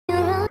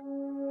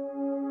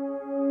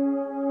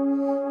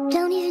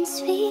Don't even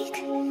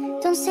speak,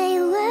 don't say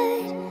a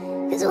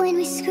word, 'cause when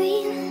we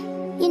scream,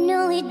 you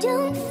know we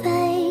don't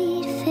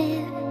fight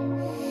fair.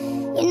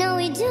 You know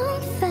we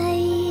don't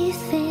fight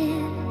fair.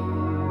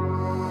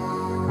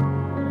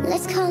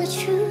 Let's call a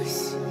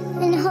truce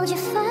and hold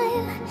your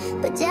fire.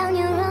 Put down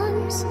your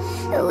arms,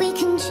 we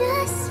can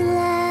just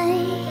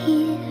lie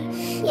here.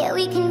 Yeah,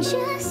 we can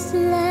just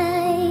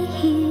lie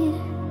here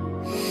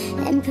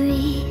and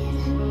breathe.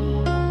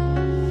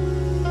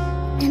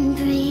 And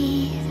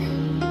breathe,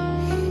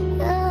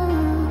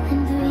 oh,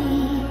 and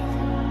breathe.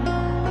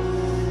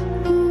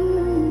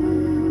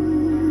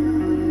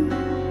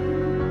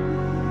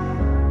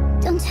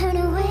 Don't turn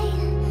away,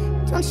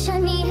 don't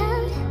shut me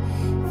out.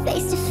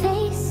 Face to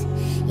face,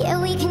 yeah,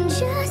 we can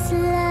just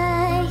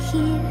lie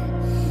here.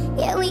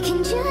 Yeah, we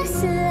can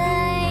just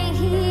lie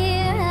here.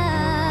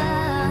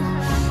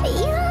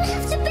 You don't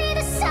have to be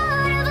the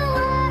sword of a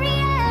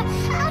warrior.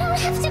 I don't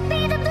have to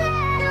be the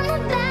blood on the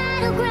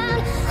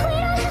battleground. We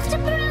don't have to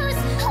bruise,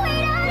 we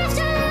don't have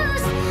to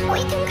lose.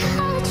 We can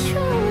call a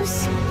truce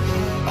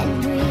and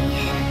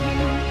breathe.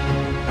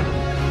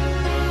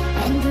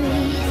 And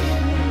breathe.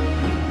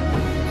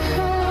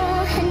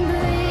 Oh, and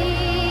breathe.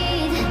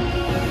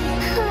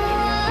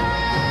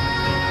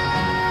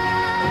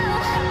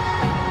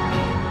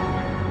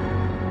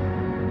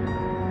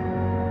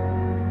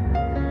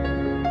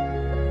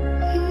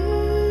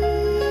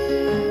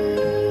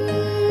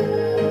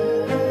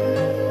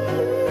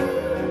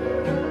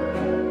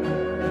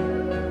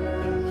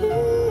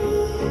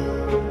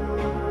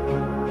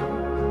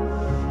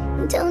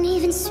 Don't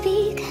even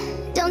speak,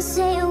 don't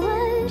say a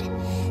word,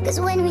 'cause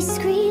when we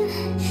scream,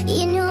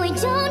 you know we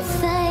don't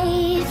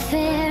fight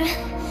fair.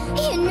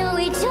 You know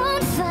we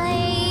don't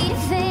fight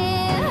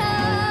fair.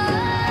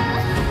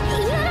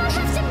 You don't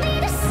have to be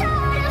the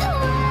sword of a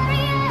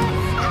warrior.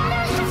 I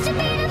don't have to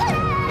be the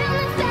blood on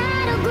the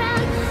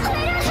battleground. We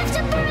don't have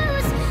to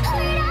bruise,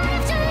 we don't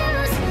have to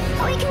lose.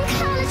 We can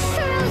call a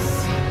truce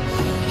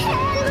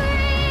and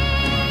breathe.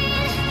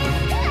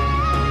 And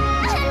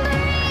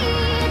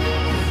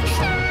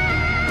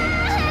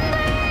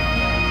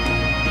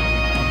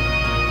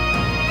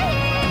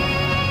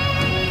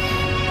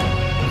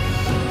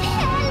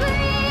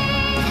breathe.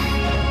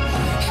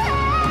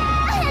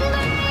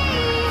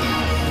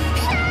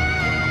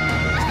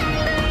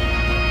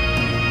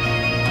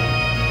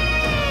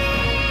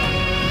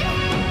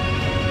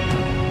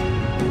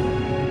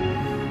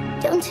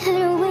 Don't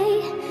turn away,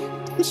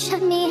 don't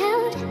shut me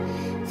out.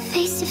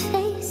 Face to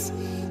face,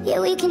 yeah,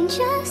 we can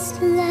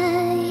just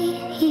lie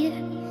here.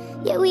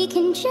 Yeah, we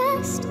can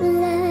just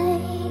lie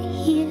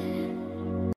here.